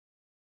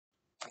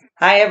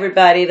Hi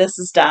everybody, this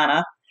is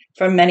Donna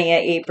from Many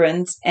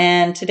Aprons,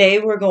 and today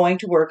we're going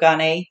to work on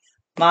a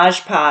Mod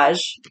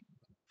Podge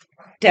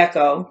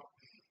Deco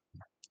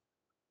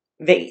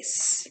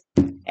vase.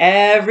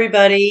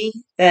 Everybody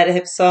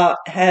that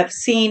have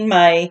seen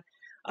my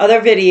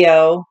other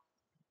video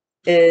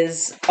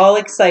is all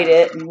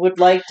excited and would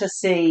like to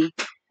see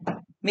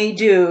me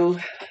do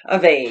a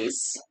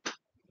vase.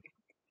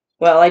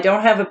 Well, I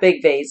don't have a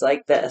big vase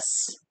like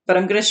this, but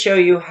I'm going to show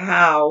you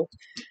how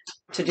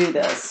to do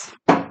this.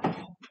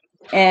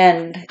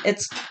 And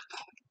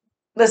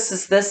this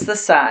is the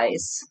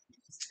size.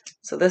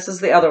 So this is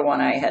the other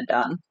one I had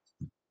done,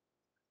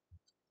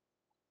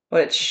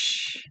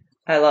 which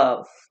I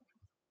love.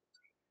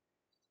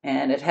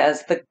 And it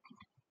has the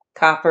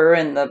copper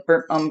and the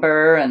burnt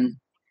umber, and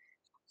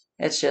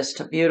it's just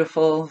a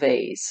beautiful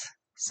vase.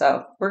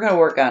 So we're going to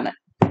work on it,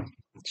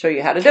 show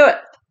you how to do it.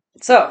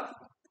 So,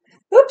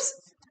 oops,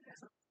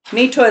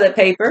 need toilet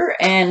paper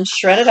and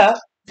shred it up.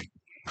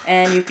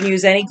 And you can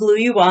use any glue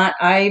you want.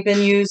 I've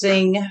been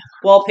using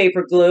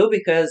wallpaper glue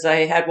because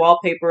I had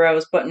wallpaper I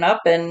was putting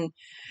up, and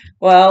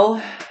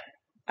well,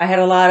 I had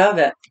a lot of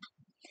it.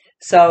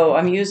 So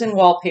I'm using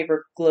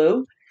wallpaper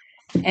glue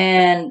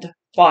and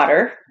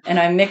water, and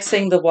I'm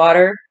mixing the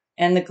water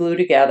and the glue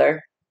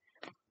together.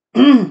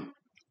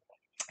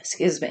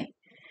 Excuse me.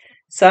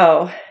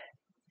 So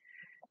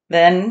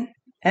then,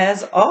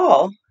 as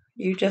all,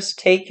 you just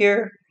take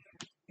your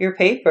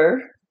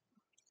paper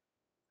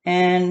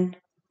and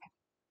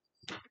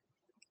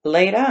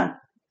lay it on.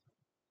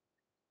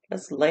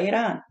 Just lay it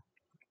on.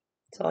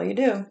 That's all you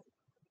do.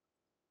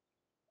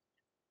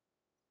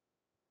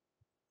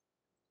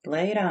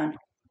 Lay it on.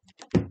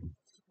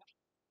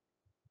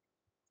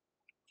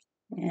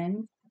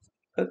 And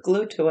put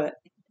glue to it.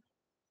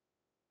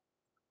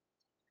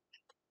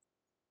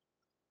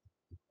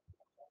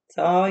 That's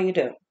all you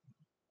do.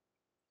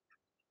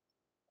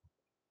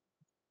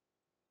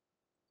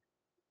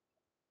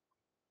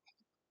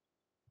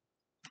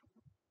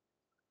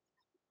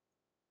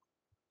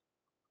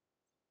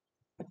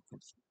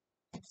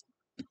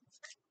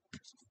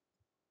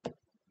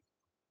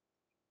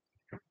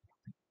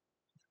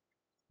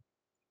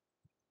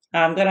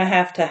 I'm going to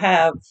have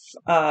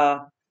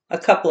a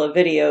couple of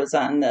videos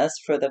on this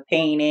for the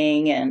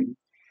painting and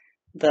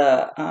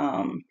the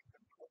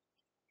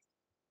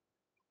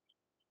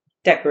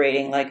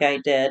decorating like I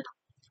did.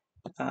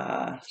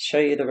 Show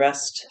you the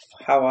rest,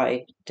 how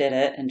I did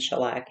it, and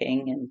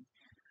shellacking and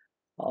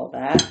all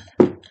that.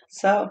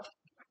 So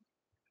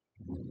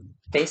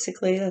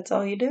basically that's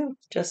all you do.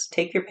 Just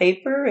take your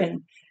paper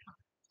and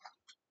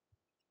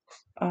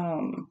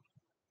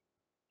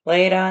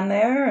lay it on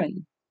there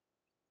and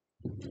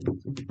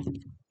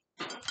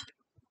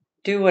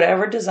do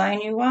whatever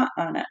design you want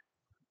on it.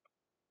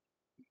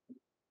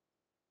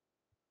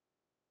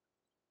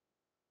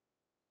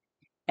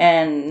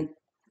 And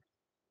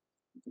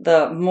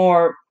the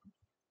more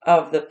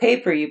of the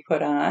paper you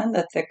put on,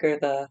 the thicker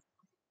the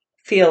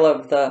feel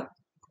of the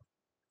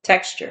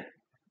texture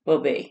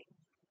will be.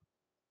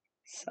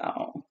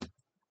 So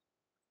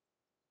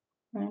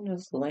I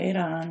just lay it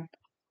on.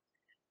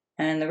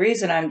 And the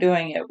reason I'm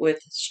doing it with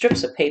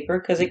strips of paper,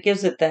 because it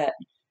gives it that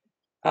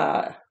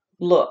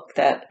look,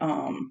 that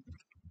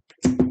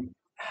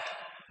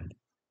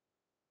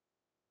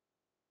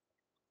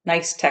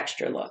nice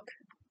texture look.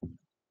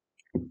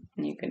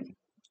 And you can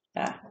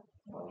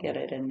get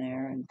it in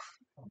there, and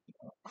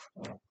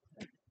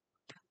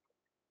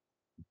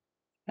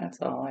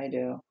that's all I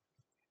do.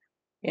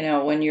 You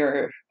know, when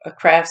you're a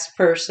crafts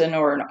person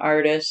or an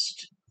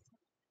artist,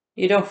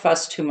 you don't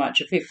fuss too much.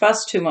 If you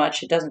fuss too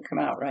much, it doesn't come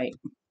out right.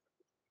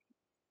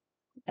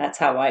 That's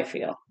how I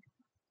feel.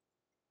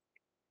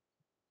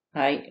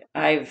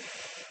 I've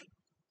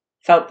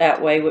felt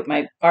that way with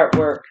my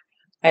artwork.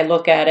 I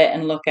look at it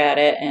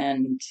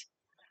and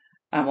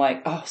I'm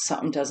like, oh,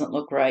 something doesn't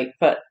look right.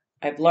 But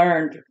I've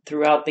learned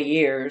throughout the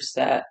years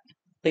that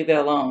leave it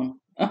alone.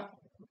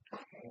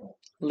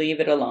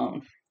 Leave it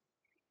alone.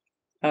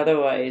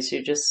 Otherwise,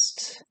 you're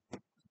just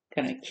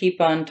going to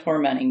keep on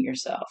tormenting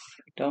yourself.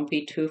 Don't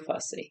be too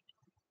fussy.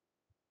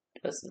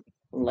 Just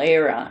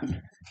layer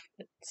on.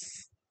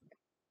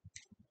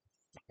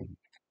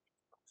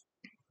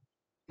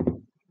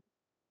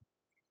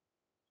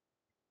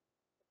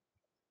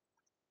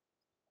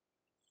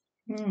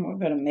 We're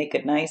going to make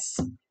it nice.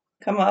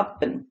 Come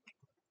up and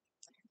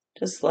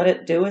just let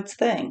it do its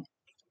thing.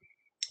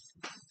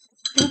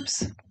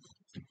 Oops.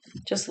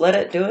 Just let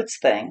it do its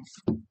thing.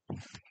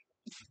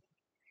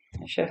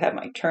 I should have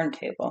my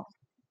turntable.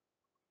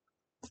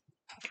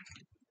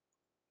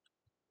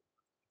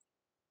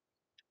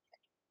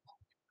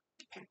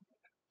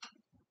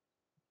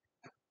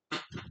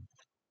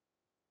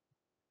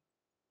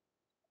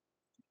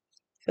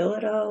 Fill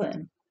it all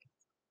in.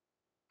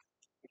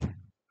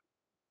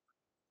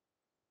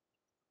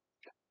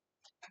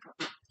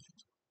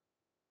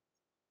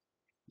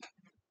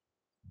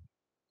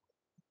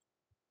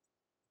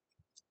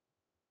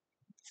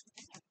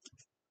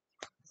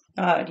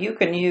 You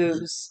can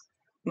use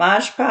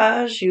Mod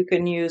Podge, you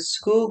can use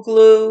school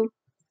glue,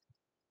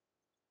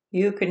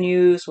 You can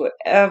use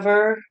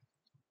whatever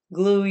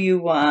glue you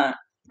want.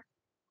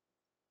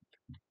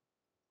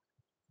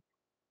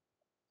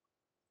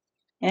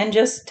 And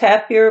just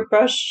tap your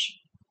brush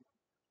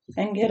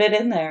and get it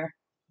in there.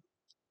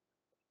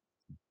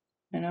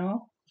 You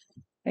know,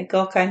 make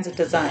all kinds of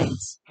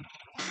designs.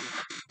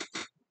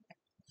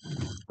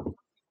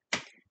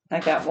 I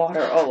got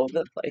water all over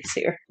the place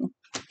here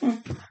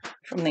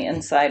from the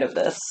inside of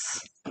this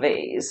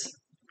vase.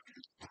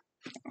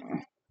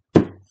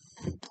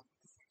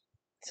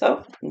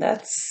 So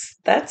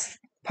that's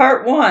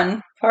part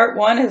one. Part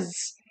one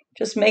is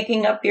just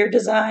making up your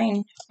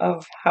design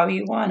of how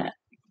you want it.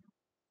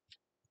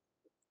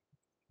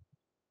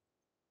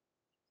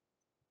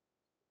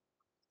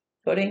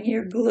 Putting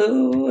your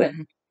glue,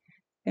 and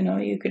you know,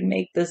 you could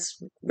make this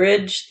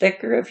ridge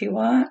thicker if you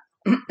want.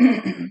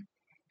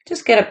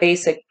 Just get a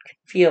basic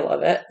feel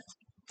of it.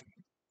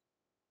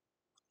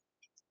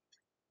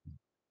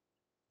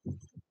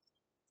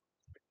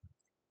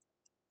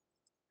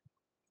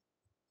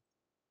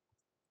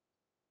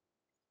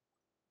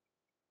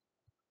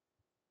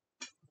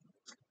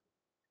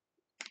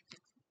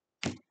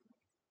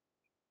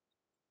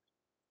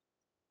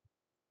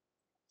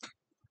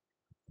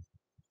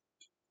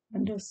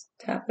 And just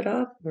tap it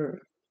up, or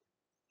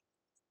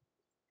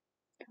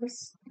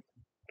just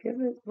give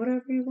it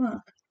whatever you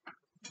want.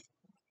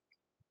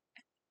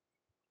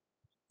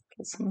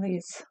 Get some of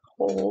these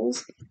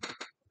holes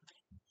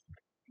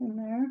in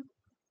there.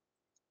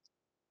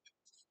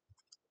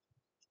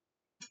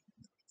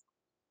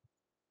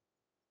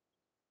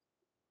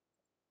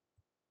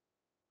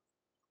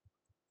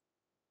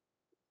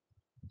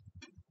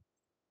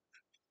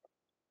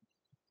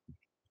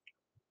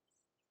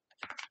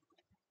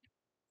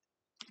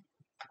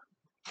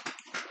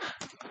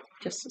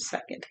 Just a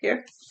second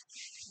here.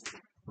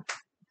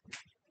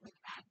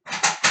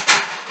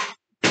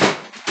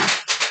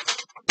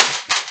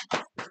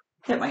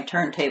 Hit my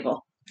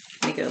turntable,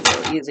 make it a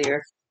little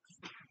easier.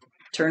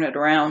 Turn it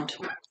around.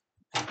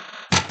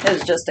 It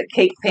was just a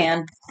cake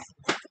pan,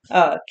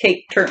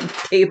 cake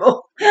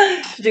turntable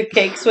to do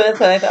cakes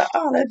with. And I thought,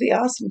 oh, that'd be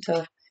awesome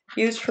to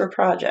use for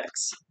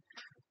projects.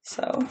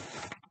 So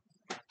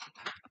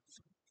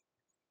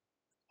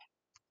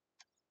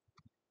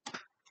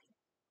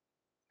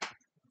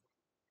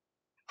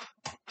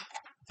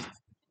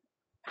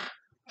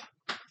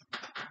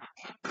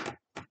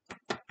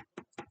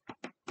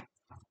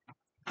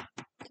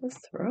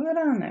just throw it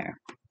on there.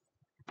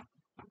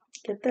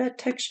 Get that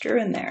texture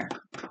in there.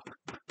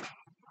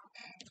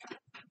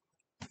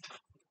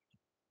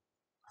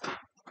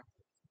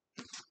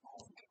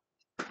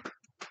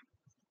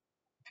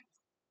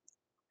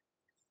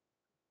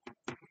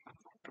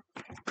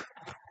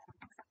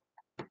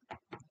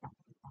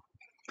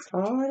 That's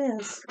all it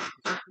is.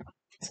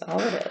 That's all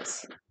it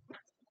is.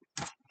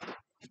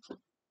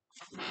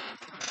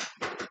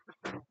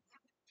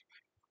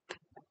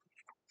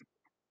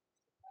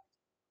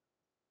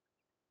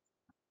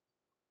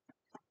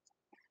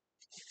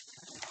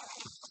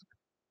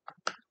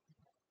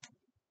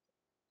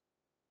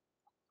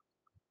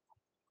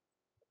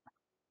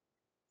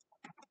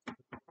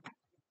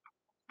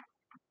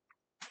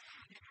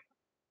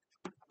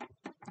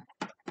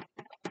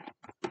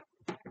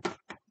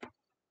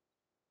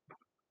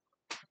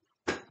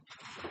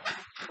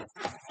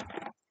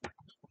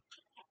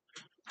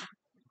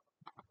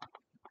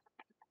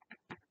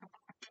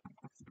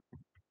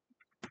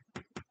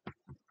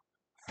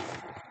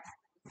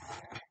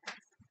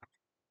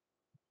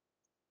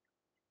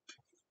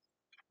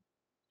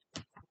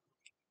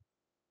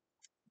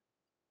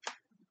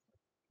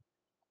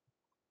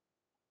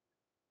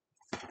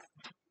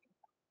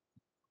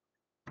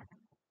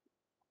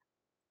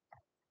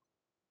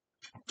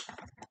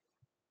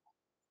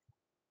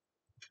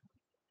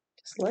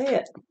 Just lay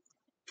it.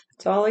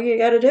 That's all you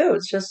got to do.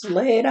 It's just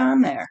lay it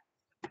on there.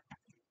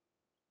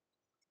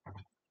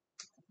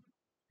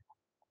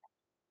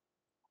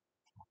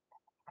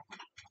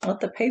 Let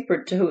the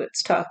paper do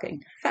its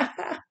talking.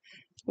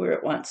 Where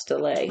it wants to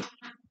lay.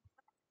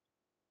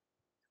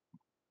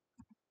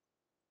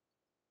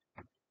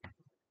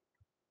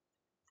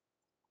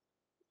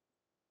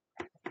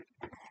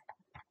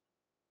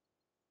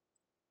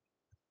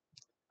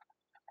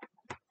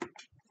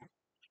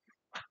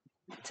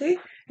 See?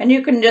 And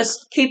you can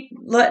just keep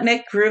letting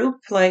it group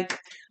like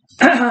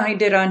I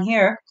did on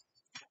here.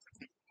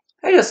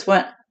 I just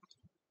went,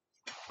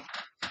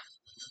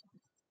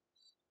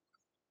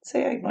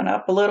 see, I went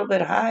up a little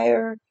bit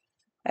higher.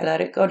 I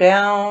let it go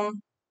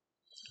down.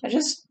 I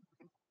just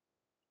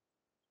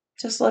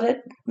let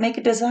it make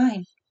a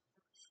design.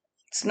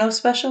 It's no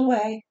special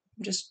way.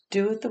 Just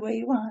do it the way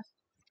you want.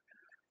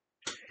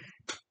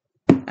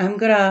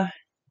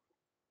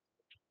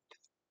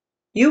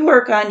 You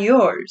work on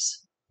yours.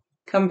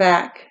 Come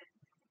back.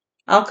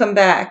 I'll come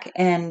back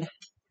and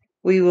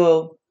we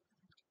will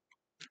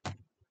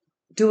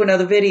do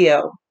another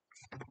video.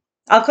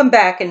 I'll come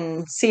back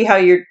and see how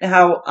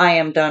I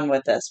am done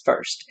with this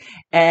first.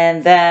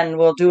 And then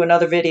we'll do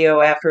another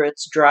video after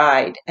it's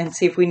dried and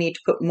see if we need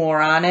to put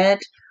more on it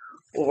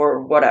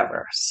or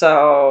whatever.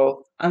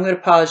 So I'm going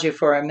to pause you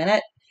for a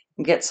minute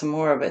and get some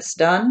more of this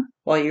done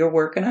while you're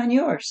working on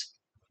yours.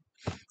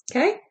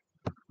 Okay?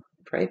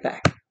 Right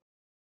back.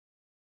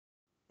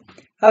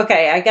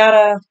 Okay, I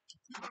gotta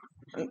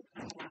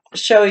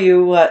show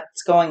you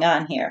what's going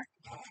on here.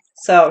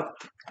 So,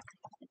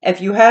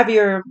 if you have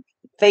your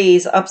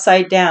vase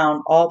upside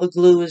down, all the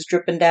glue is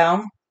dripping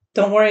down.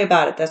 Don't worry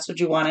about it. That's what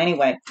you want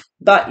anyway.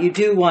 But you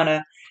do want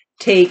to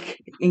take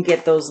and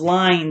get those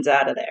lines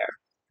out of there.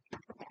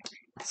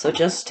 So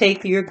just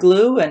take your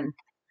glue and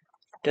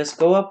just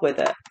go up with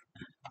it.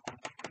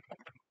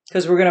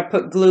 Because we're going to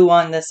put glue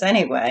on this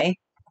anyway,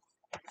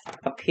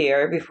 up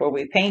here before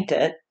we paint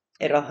it.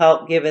 It'll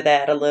help give it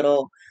that a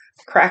little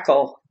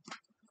crackle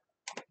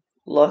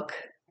look.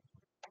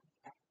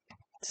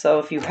 So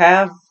if you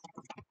have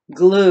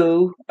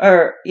glue,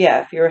 or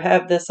yeah, if you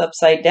have this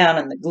upside down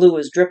and the glue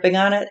is dripping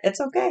on it, it's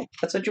okay.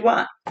 That's what you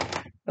want.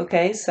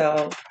 Okay,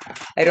 so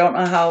I don't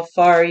know how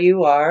far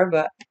you are,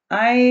 but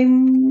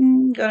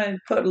I'm going to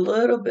put a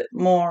little bit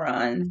more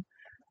on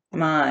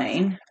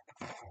mine.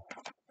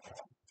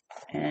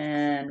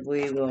 And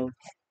we will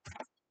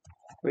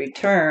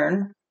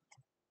return.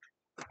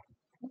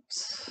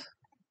 Oops,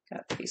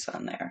 got a piece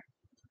on there.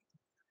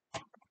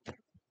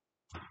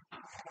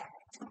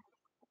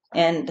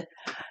 And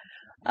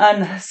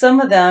on some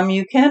of them,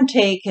 you can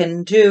take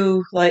and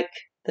do like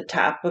the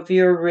top of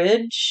your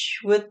ridge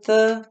with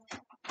the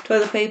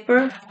toilet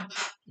paper.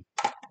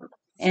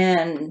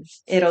 And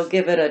it'll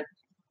give it a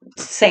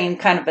same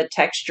kind of a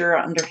texture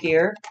under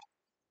here.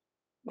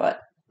 But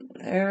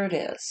there it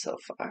is so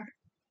far.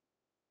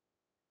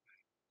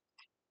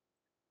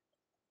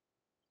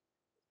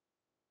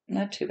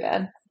 Not too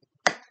bad.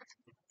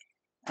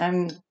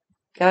 I'm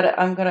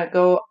gonna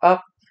go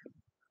up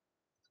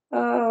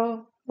a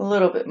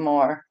little bit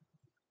more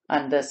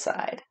on this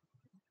side.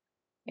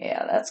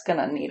 Yeah, that's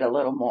gonna need a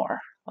little more.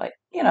 Like,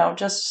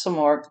 just some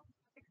more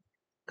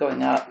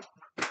going up.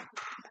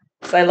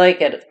 So I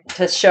like it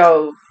to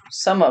show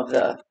some of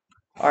the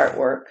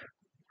artwork.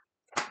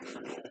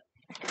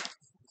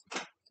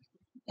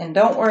 And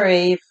don't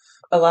worry if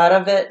a lot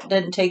of it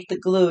didn't take the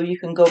glue. You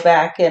can go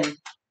back and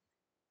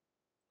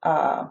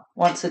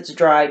once it's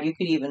dried, you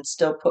could even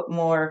still put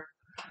more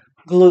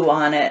glue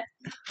on it.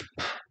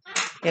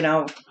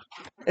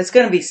 It's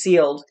going to be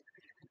sealed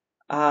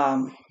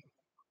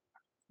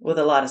with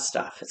a lot of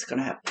stuff. It's going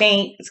to have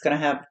paint. It's going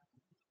to have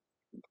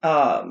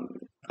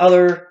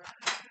other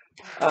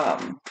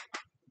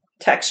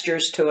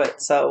textures to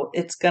it. So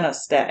it's going to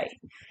stay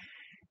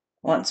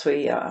once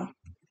we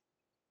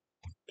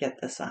get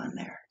this on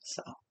there.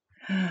 So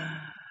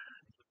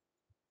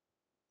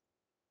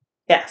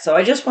yeah, so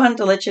I just wanted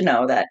to let you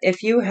know that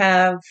if you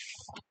have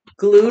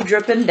glue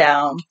dripping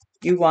down,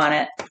 you want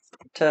it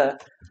to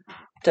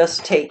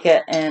just take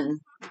it, and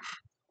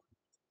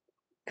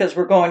because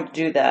we're going to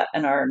do that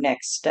in our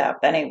next step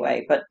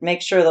anyway, but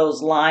make sure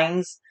those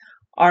lines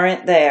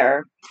aren't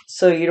there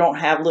so you don't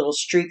have little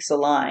streaks of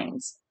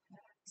lines.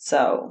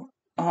 So,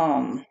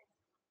 yeah,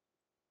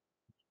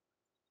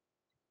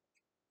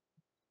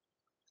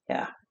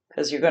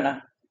 because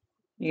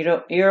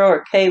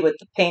you're okay with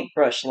the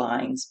paintbrush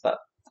lines, but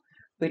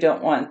we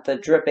don't want the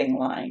dripping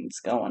lines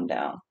going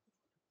down.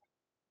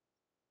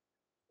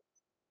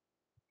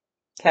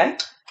 Okay?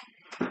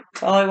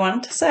 That's all I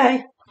wanted to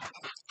say.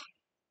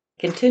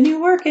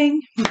 Continue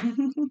working.